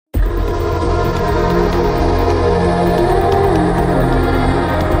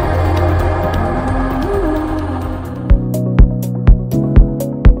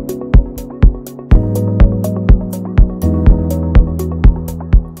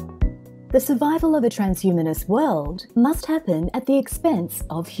The survival of a transhumanist world must happen at the expense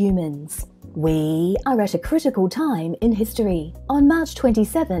of humans. We are at a critical time in history. On March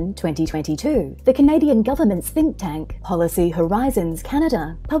 27, 2022, the Canadian government's think tank, Policy Horizons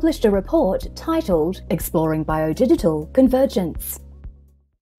Canada, published a report titled Exploring Biodigital Convergence.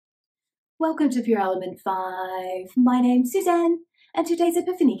 Welcome to Pure Element 5. My name's Suzanne, and today's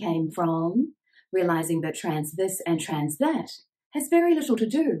epiphany came from realizing that trans this and trans that has very little to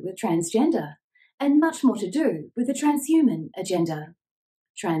do with transgender, and much more to do with the transhuman agenda.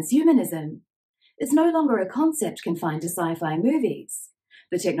 Transhumanism is no longer a concept confined to sci-fi movies.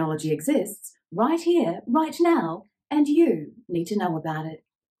 The technology exists right here, right now, and you need to know about it.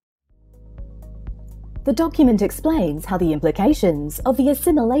 The document explains how the implications of the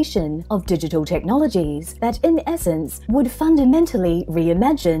assimilation of digital technologies that in essence would fundamentally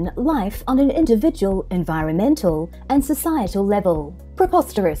reimagine life on an individual, environmental and societal level.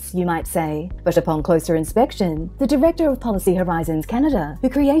 Preposterous, you might say, but upon closer inspection, the director of Policy Horizons Canada, who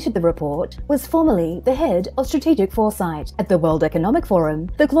created the report, was formerly the head of strategic foresight at the World Economic Forum,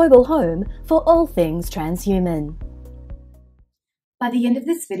 the global home for all things transhuman. By the end of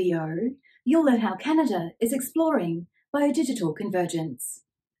this video, you'll learn how Canada is exploring biodigital convergence.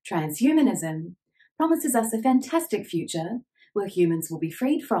 Transhumanism promises us a fantastic future where humans will be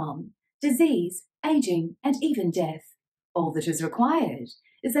freed from disease, aging, and even death. All that is required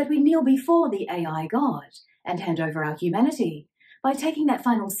is that we kneel before the AI God and hand over our humanity by taking that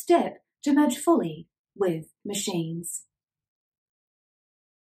final step to merge fully with machines.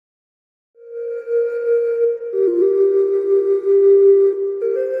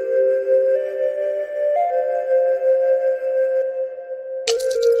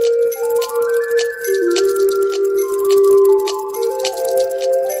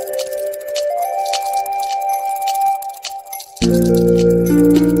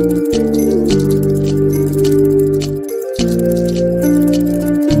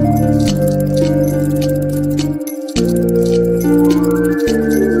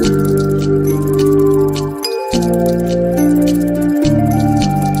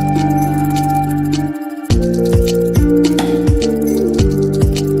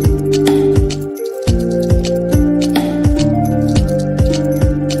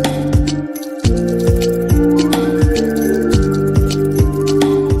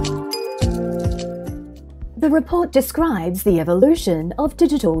 The report describes the evolution of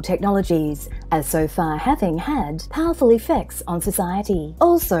digital technologies as so far having had powerful effects on society.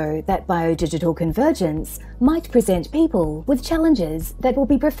 Also, that biodigital convergence might present people with challenges that will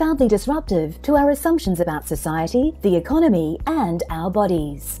be profoundly disruptive to our assumptions about society, the economy, and our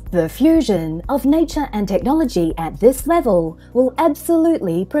bodies. The fusion of nature and technology at this level will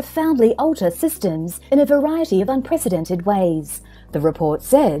absolutely profoundly alter systems in a variety of unprecedented ways. The report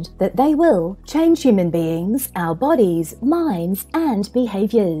said that they will change human beings, our bodies, minds, and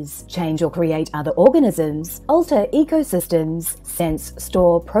behaviors, change or create other organisms, alter ecosystems, sense,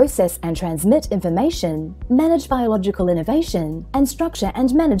 store, process, and transmit information, manage biological innovation, and structure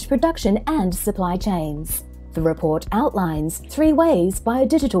and manage production and supply chains. The report outlines 3 ways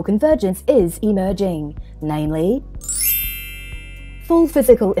biodigital convergence is emerging, namely, full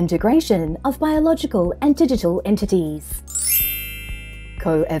physical integration of biological and digital entities,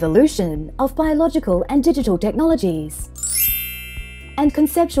 co-evolution of biological and digital technologies, and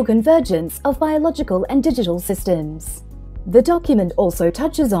conceptual convergence of biological and digital systems. The document also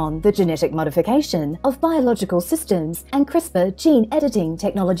touches on the genetic modification of biological systems and CRISPR gene editing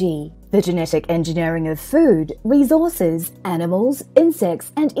technology, the genetic engineering of food, resources, animals,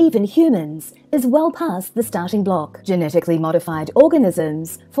 insects, and even humans is well past the starting block. Genetically modified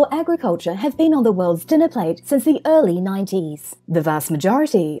organisms for agriculture have been on the world's dinner plate since the early 90s. The vast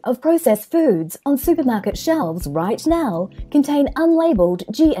majority of processed foods on supermarket shelves right now contain unlabeled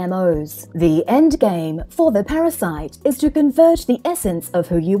GMOs. The end game for the parasite is to convert the essence of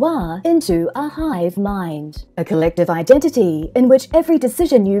who you are into a hive mind, a collective identity in which every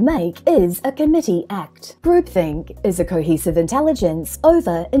decision you make is a committee act. Groupthink is a cohesive intelligence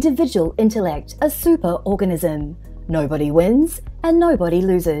over individual intellect, a superorganism. Nobody wins and nobody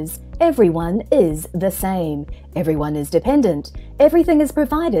loses. Everyone is the same. Everyone is dependent. Everything is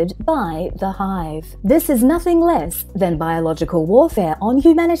provided by the hive. This is nothing less than biological warfare on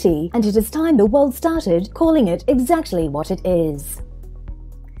humanity, and it is time the world started calling it exactly what it is.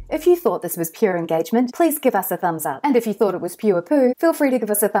 If you thought this was pure engagement, please give us a thumbs up. And if you thought it was pure poo, feel free to give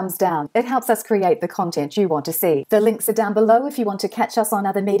us a thumbs down. It helps us create the content you want to see. The links are down below if you want to catch us on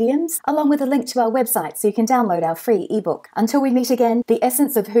other mediums, along with a link to our website so you can download our free ebook. Until we meet again, the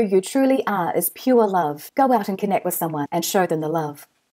essence of who you truly are is pure love. Go out and connect with someone and show them the love.